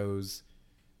 this shows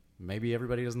maybe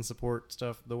everybody doesn't support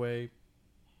stuff the way.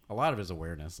 A lot of it is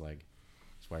awareness. Like,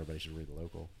 that's why everybody should read the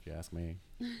Local, if you ask me.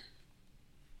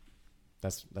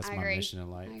 That's my mission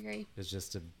in life. I agree. It's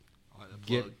just to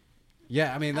get.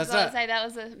 Yeah, I mean, that's not. Say that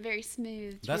was a very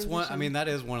smooth. That's one. I mean, that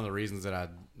is one of the reasons that I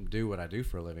do what I do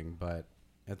for a living. But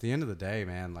at the end of the day,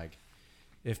 man, like,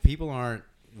 if people aren't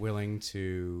willing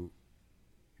to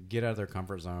get out of their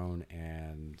comfort zone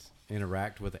and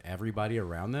interact with everybody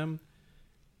around them,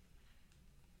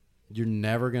 you're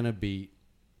never gonna beat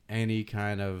any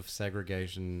kind of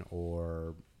segregation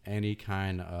or any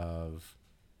kind of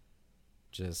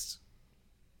just,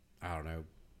 I don't know,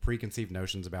 preconceived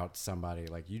notions about somebody.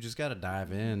 Like, you just got to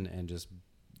dive in and just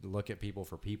look at people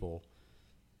for people.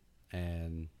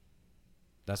 And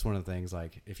that's one of the things,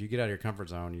 like, if you get out of your comfort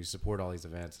zone, you support all these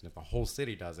events, and if the whole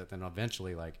city does it, then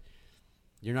eventually, like,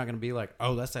 you're not going to be like,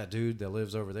 oh, that's that dude that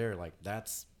lives over there. Like,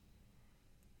 that's,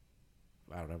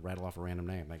 I don't know, rattle off a random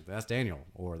name. Like, that's Daniel.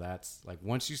 Or that's, like,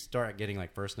 once you start getting,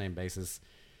 like, first name basis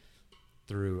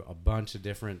through a bunch of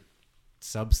different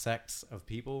subsects of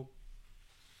people,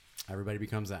 everybody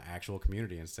becomes an actual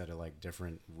community instead of like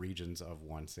different regions of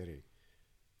one city.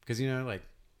 Because, you know, like,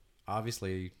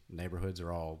 obviously neighborhoods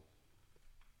are all,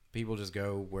 people just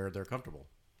go where they're comfortable.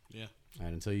 Yeah.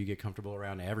 And until you get comfortable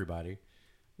around everybody,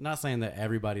 I'm not saying that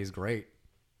everybody's great.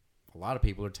 A lot of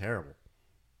people are terrible.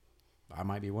 I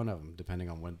might be one of them, depending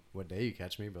on what day you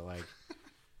catch me, but like,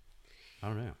 I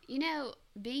don't know. You know,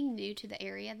 being new to the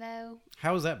area though.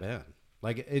 How has that been?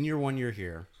 Like, in your 1 year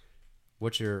here,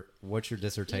 what's your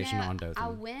dissertation on Dothan? I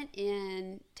went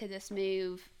in to this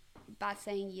move by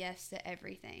saying yes to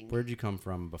everything. Where'd you come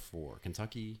from before?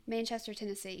 Kentucky? Manchester,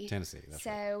 Tennessee. That's so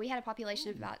right. We had a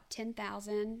population of about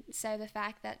 10,000. So the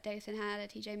fact that Dothan had a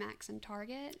TJ Maxx and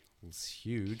Target. It's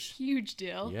huge. Huge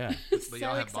deal. Yeah.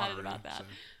 So excited about that. So.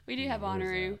 We do have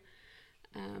Bonnaroo.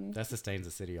 That sustains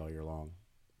the city all year long,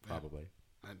 probably.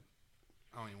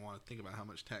 I don't even want to think about how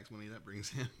much tax money that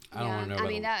brings in. I don't want to know. I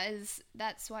mean,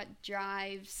 that's what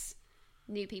drives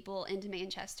new people into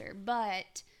Manchester.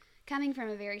 But coming from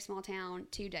a very small town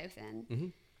to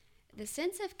Dothan, the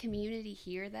sense of community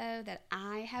here, though, that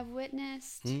I have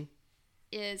witnessed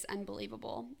is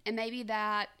unbelievable. And maybe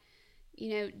that, you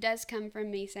know, does come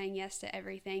from me saying yes to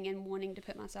everything and wanting to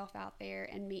put myself out there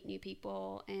and meet new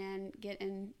people and get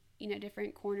in, you know,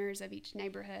 different corners of each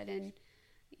neighborhood and,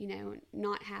 you know,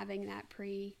 not having that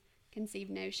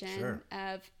preconceived notion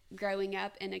of growing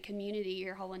up in a community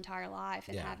your whole entire life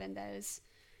and having those,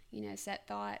 you know, set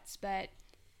thoughts. But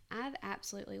I've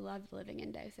absolutely loved living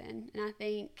in Dothan. And I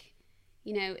think,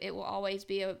 you know, it will always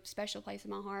be a special place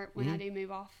in my heart when I do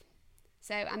move off.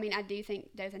 So, I mean, I do think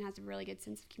Dothan has a really good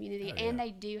sense of community. And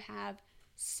they do have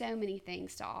so many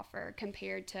things to offer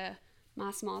compared to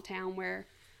my small town where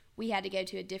we had to go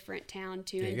to a different town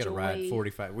to enjoy. You got to ride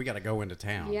 45. We got to go into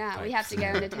town. Yeah, we have to go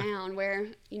into town where,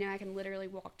 you know, I can literally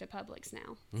walk to Publix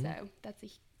now. So that's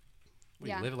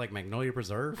You live like Magnolia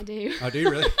Preserve? I do. Oh, do you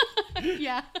really?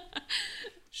 Yeah.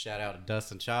 Shout out to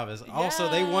Dustin Chavez. Yeah. Also,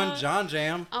 they won John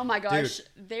Jam. Oh my gosh,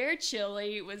 their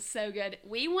chili was so good.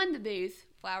 We won the booth.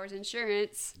 Flowers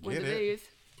Insurance won the booth.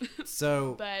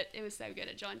 So, but it was so good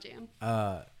at John Jam.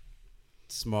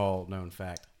 Small known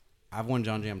fact: I've won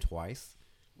John Jam twice.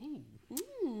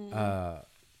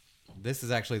 This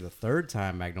is actually the third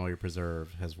time Magnolia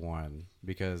Preserve has won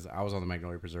because I was on the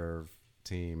Magnolia Preserve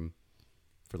team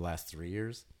for the last 3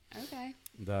 years. Okay.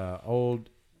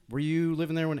 Were you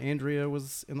living there when Andrea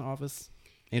was in the office?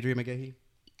 Andrea McGahee?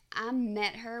 I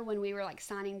met her when we were like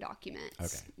signing documents.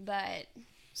 Okay. But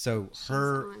so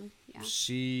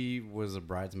she was a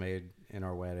bridesmaid in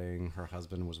our wedding. Her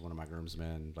husband was one of my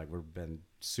groomsmen. Like, we've been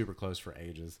super close for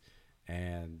ages.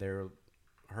 And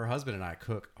her husband and I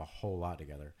cook a whole lot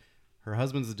together. Her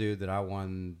husband's the dude that I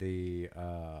won the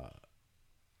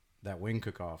that wing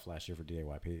cook-off last year for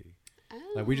DAYP. Oh.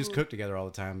 Like, we just cook together all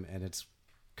the time, and it's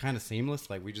kind of seamless.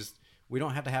 Like, we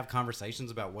don't have to have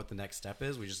conversations about what the next step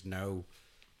is. We just know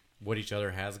what each other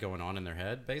has going on in their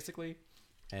head, basically.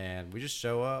 And we just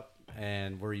show up,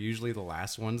 and we're usually the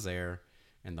last ones there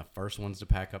and the first ones to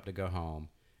pack up to go home.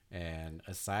 And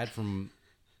aside from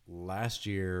last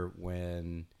year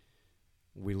when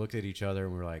we looked at each other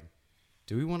and we were like,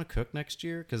 do we want to cook next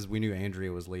year? Because we knew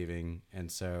Andrea was leaving, and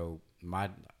so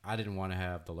I didn't want to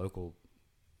have the local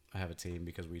have a team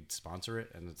because we'd sponsor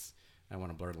it, and I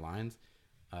want to blur the lines.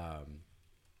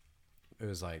 It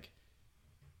was like,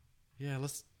 yeah,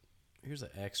 here's an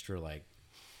extra like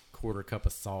quarter cup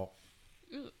of salt.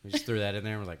 We just threw that in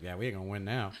there and we're like, yeah, we ain't gonna win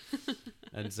now.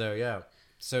 And so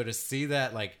so to see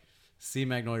that, like, see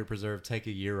Magnolia Preserve take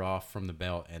a year off from the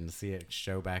belt and see it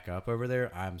show back up over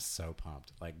there, I'm so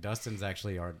pumped. Like, Dustin's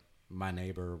actually my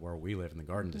neighbor where we live in the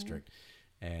Garden District,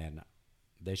 and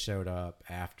they showed up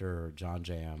after John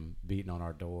Jam beating on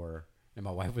our door, and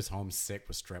my wife was home sick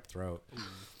with strep throat,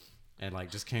 and like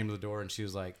just came to the door and she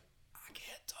was like, I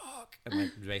can't talk, and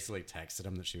like basically texted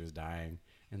them that she was dying,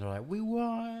 and they're like, we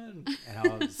won, and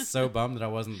I was so bummed that I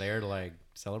wasn't there to like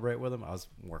celebrate with them. I was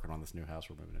working on this new house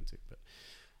we're moving into, but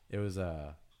it was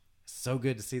so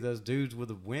good to see those dudes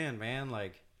with a win, man.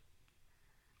 Like,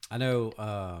 I know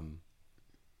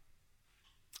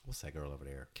what's that girl over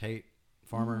there, Kate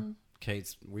Farmer.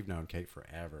 We've known Kate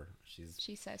forever. She's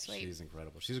so sweet. She's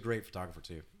incredible. She's a great photographer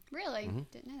too. Really?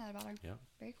 Didn't know that about her. Yeah.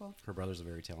 Very cool. Her brother's a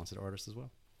very talented artist as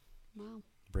well. Wow.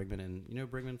 Brigman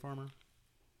Brigman Farmer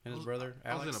and his brother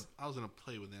Alex. I was in a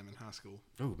play with them in high school.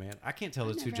 Oh man, I can't tell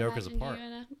those two jokers apart. You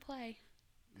in a play.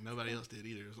 Nobody else did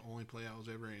either. It was the only play I was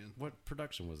ever in. What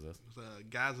production was this? It was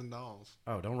Guys and Dolls.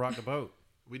 Oh, Don't Rock the Boat.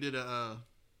 We did a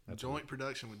joint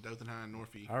production with Dothan High and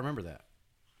Northie. I remember that.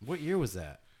 What year was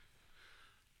that?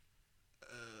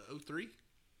 03?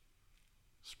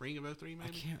 Spring of 03, maybe?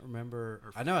 I can't remember.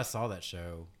 I know I saw that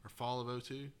show. Or fall of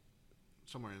 02?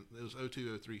 Somewhere it was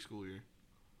 02, 03 school year.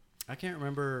 I can't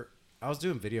remember. I was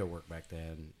doing video work back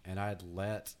then, and I'd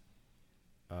let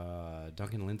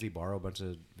Duncan Lindsay borrow a bunch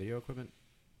of video equipment,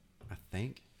 I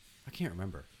think. I can't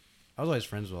remember. I was always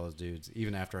friends with all those dudes,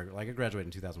 even after I graduated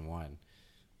in 2001.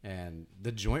 And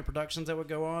the joint productions that would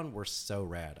go on were so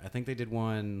rad. I think they did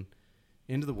one,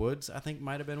 Into the Woods, I think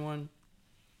might have been one.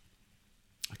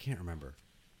 I can't remember.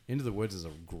 Into the Woods is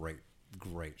a great,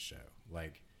 great show.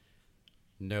 Like,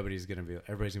 everybody's gonna be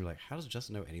like, how does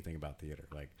Justin know anything about theater?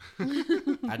 Like,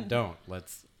 I don't.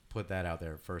 Let's put that out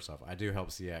there first off. I do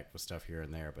help SEAC with stuff here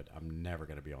and there, but I'm never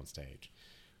gonna be on stage.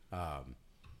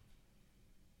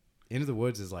 Into the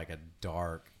Woods is like a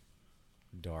dark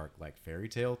like fairy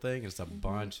tale thing. It's a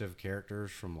bunch of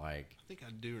characters from like, I think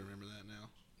I do remember that now.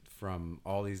 From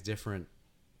all these different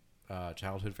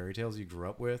childhood fairy tales you grew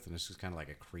up with, and it's just kind of like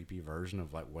a creepy version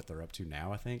of like what they're up to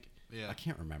now, I think. Yeah. I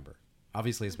can't remember.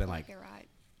 Obviously, it's been like you're right.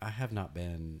 I have not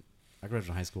been. I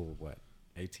graduated high school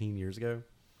 18 years ago.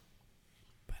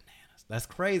 Bananas. That's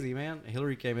crazy, man.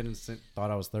 Hillary came in and thought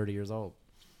I was 30 years old.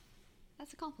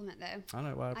 That's a compliment, though. I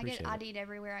know. Well, I appreciate it. I get ID'd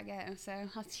everywhere I go, so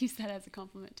I'll use that as a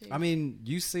compliment too. I mean,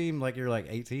 you seem like you're like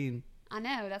 18. I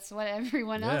know. That's what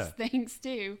everyone else thinks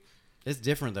too. It's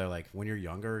different though. Like when you're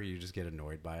younger, you just get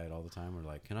annoyed by it all the time. We're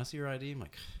like, "Can I see your ID?" I'm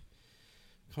like,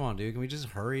 "Come on, dude. Can we just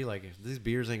hurry? Like, these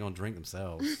beers ain't gonna drink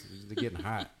themselves. They're getting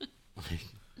hot. Like,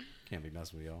 can't be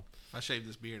messing with y'all." If I shaved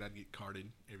this beard, I'd get carded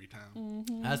every time.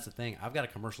 Mm-hmm. That's the thing. I've got a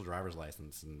commercial driver's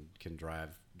license and can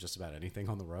drive just about anything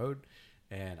on the road.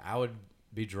 And I would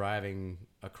be driving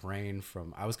a crane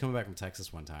I was coming back from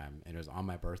Texas one time, and it was on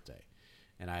my birthday,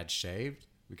 and I had shaved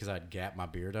because I'd gapped my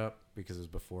beard up because it was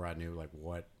before I knew like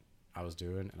what I was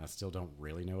doing, and I still don't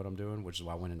really know what I'm doing, which is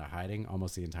why I went into hiding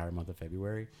almost the entire month of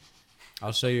February.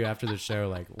 I'll show you after the show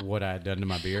like what I had done to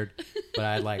my beard, but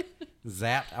I like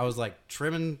zapped. I was like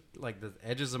trimming like the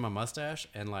edges of my mustache,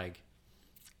 and like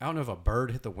I don't know if a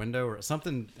bird hit the window or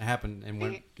something happened and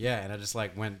went and I just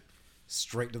like went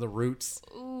straight to the roots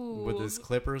with his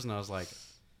clippers, and I was like,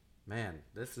 man,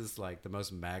 this is like the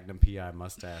most Magnum PI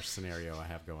mustache scenario I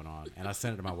have going on. And I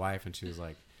sent it to my wife, and she was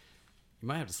like, you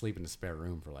might have to sleep in the spare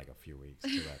room for like a few weeks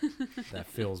so that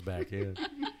fills back in.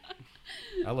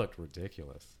 I looked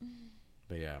ridiculous.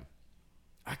 But yeah,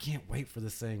 I can't wait for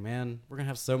this thing, man. We're going to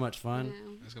have so much fun.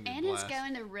 It's gonna be and a it's blast.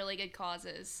 going to really good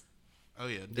causes. Oh,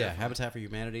 yeah. Definitely. Yeah, Habitat for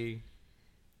Humanity.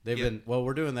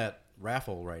 We're doing that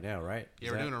raffle right now, right?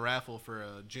 Yeah, we're doing a raffle for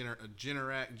a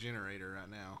Generac generator right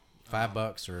now.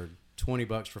 $5 or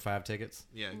 $20 for 5 tickets.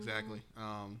 Yeah, exactly.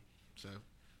 So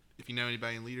if you know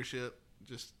anybody in leadership,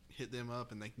 just hit them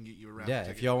up and they can get you a raffle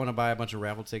ticket. If y'all want to buy a bunch of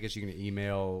raffle tickets, you can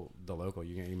email the local.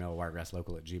 You can email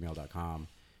wiregrasslocal@gmail.com.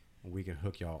 And we can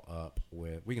hook y'all up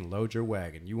with, we can load your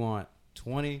wagon. You want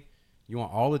 20? You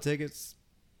want all the tickets?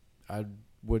 I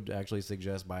would actually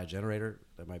suggest buy a generator.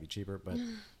 That might be cheaper, but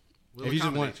if you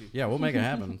just want, we'll make it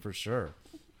happen for sure.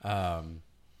 How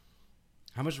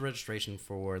much is registration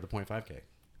for the 0.5K?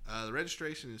 The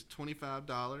registration is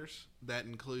 $25. That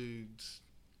includes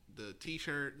the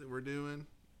T-shirt that we're doing.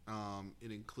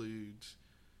 It includes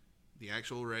the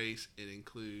actual race. It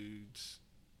includes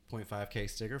 0.5K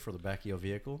sticker for the back of your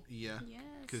vehicle. Yeah,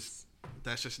 because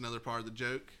that's just another part of the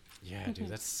joke. Yeah, dude,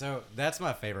 that's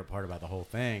my favorite part about the whole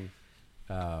thing.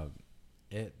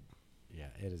 It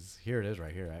is. Here it is,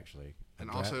 right here, actually.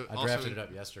 And I drafted it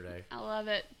up yesterday. I love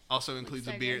it. Also includes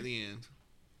a beer at the end.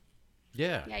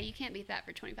 Yeah. Yeah, you can't beat that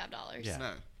for $25. Yeah.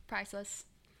 No. Priceless.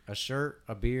 A shirt,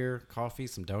 a beer, coffee,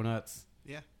 some donuts.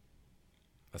 Yeah.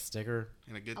 A sticker.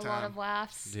 And a good time. A lot of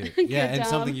laughs. Dude. Yeah, and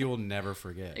something you will never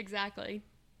forget. Exactly.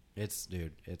 It's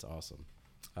awesome.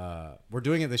 We're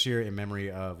doing it this year in memory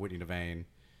of Whitney Devane,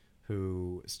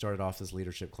 who started off this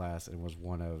leadership class and was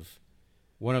one of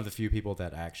the few people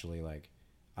that actually I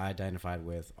identified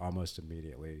with almost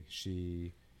immediately.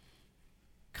 She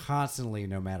constantly,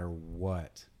 no matter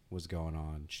what was going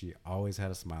on, she always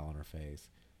had a smile on her face.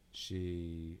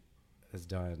 She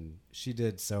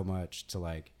did so much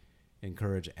to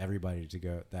encourage everybody to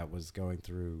go that was going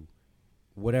through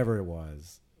whatever it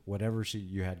was, whatever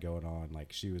you had going on.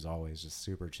 She was always just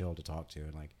super chill to talk to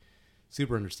and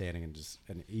super understanding and just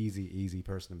an easy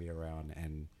person to be around.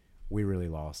 And we really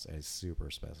lost a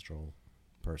super special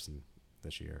person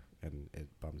this year, and it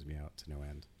bums me out to no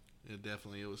end. It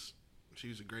definitely was. She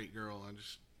was a great girl. I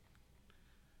just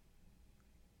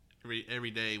every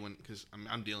day because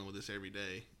I'm dealing with this every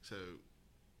day, so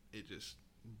it just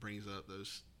brings up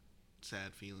those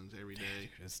sad feelings every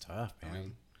day. It's tough,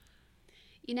 man.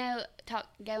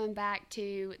 Going back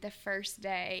to the first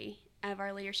day of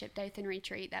our Leadership Dothan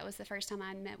retreat, that was the first time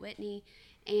I'd met Whitney,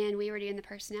 and we were doing the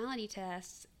personality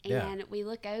tests, and we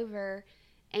look over,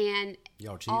 and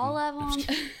all of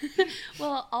them,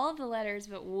 well, all of the letters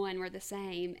but one were the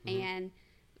same, and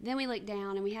then we looked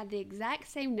down, and we had the exact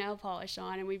same nail polish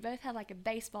on, and we both had a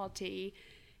baseball tee,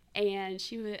 and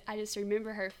I just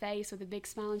remember her face with a big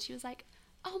smile, and she was like,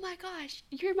 "Oh my gosh,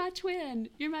 you're my twin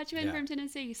from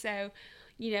Tennessee." So,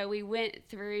 we went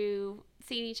through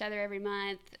seeing each other every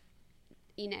month.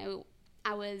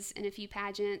 I was in a few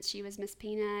pageants. She was Miss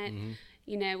Peanut.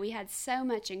 We had so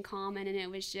much in common, and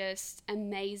it was just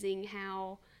amazing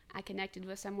how I connected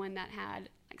with someone that had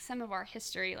some of our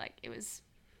history. It was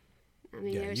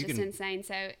just insane.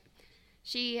 So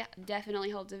she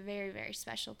definitely holds a very, very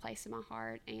special place in my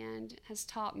heart and has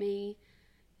taught me,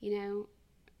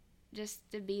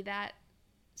 just to be that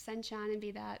sunshine and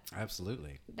be that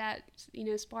absolutely that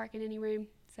spark in any room.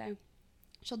 So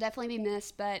she'll definitely be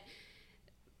missed, but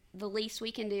the least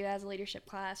we can do as a leadership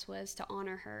class was to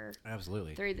honor her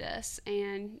absolutely through this,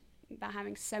 and by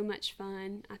having so much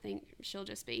fun, I think she'll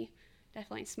just be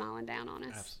definitely smiling down on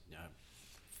us.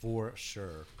 For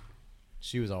sure.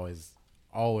 She was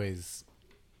always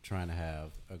trying to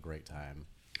have a great time.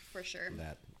 For sure.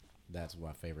 That's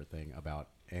my favorite thing about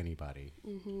anybody.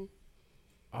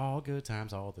 All good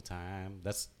times all the time.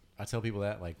 I tell people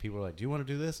that, people are like, "Do you want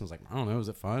to do this?" And I was like, "I don't know. Is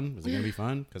it fun? Is it going to be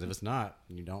fun?" Because if it's not,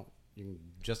 you can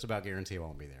just about guarantee I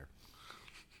won't be there.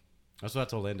 That's what I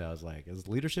told Linda. I was like, "Is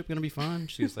leadership going to be fun?"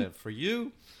 She said, "For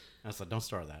you." I said, "Don't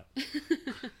start that." I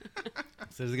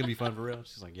said, "Is it going to be fun for real?"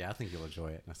 She's like, "Yeah, I think you'll enjoy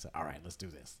it." And I said, "All right, let's do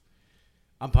this."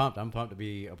 I'm pumped. I'm pumped to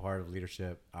be a part of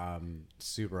leadership. I'm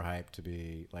super hyped to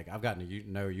be I've gotten to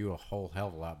know you a whole hell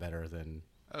of a lot better than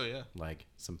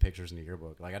some pictures in the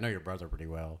yearbook. I know your brother pretty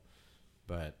well,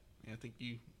 but yeah, I think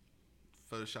you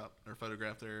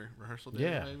photographed their rehearsal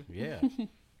day. Yeah,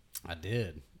 I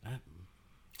did.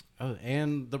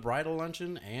 And the bridal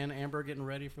luncheon and Amber getting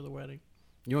ready for the wedding.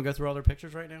 You want to go through all their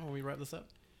pictures right now when we wrap this up?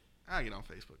 I'll get on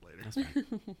Facebook later. That's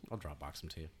fine. I'll Dropbox them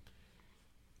to you.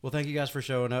 Well, thank you guys for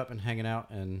showing up and hanging out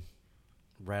and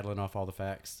rattling off all the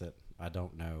facts that I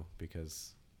don't know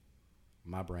because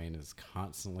my brain is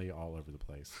constantly all over the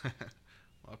place. Well,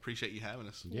 I appreciate you having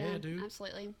us. Yeah, dude.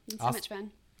 Absolutely. It's so much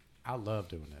fun. I love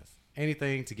doing this.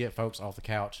 Anything to get folks off the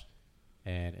couch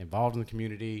and involved in the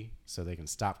community so they can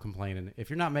stop complaining. If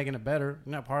you're not making it better,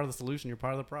 you're not part of the solution, you're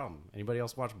part of the problem. Anybody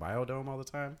else watch Biodome all the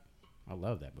time? I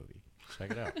love that movie.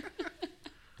 Check it out.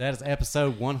 That is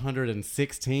episode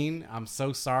 116. I'm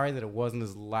so sorry that it wasn't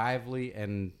as lively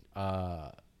and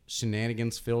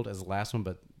shenanigans filled as the last one,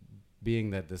 but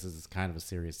being that this is kind of a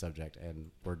serious subject,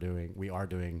 and we are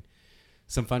doing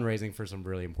some fundraising for some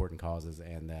really important causes,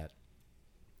 and that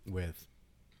with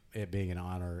it being in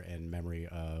honor and memory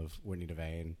of Whitney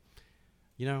Devane,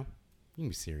 you know, you can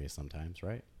be serious sometimes,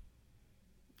 right?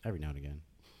 Every now and again.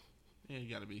 Yeah, you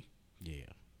gotta be. Yeah.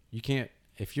 You can't,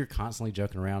 if you're constantly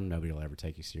joking around, nobody will ever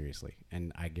take you seriously.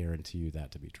 And I guarantee you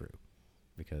that to be true.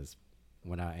 Because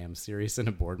when I am serious in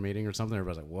a board meeting or something,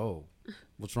 everybody's like, whoa,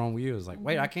 what's wrong with you? It's like,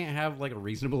 wait, I can't have like a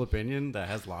reasonable opinion that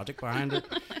has logic behind it.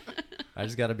 I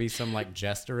just got to be some like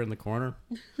jester in the corner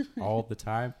all the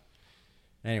time.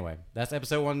 Anyway, that's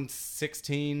episode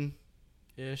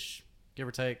 116-ish, give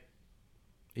or take.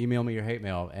 Email me your hate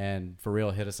mail, and for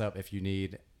real, hit us up if you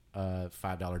need a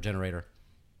 $5 generator.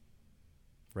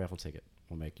 Raffle ticket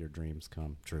will make your dreams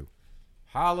come true.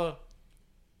 Holla!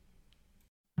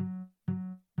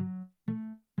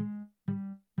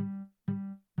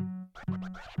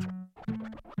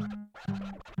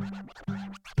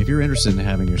 If you're interested in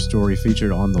having your story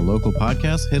featured on the local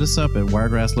podcast, hit us up at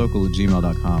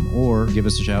wiregrasslocal@gmail.com or give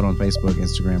us a shout on Facebook,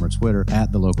 Instagram, or Twitter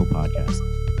at The Local Podcast.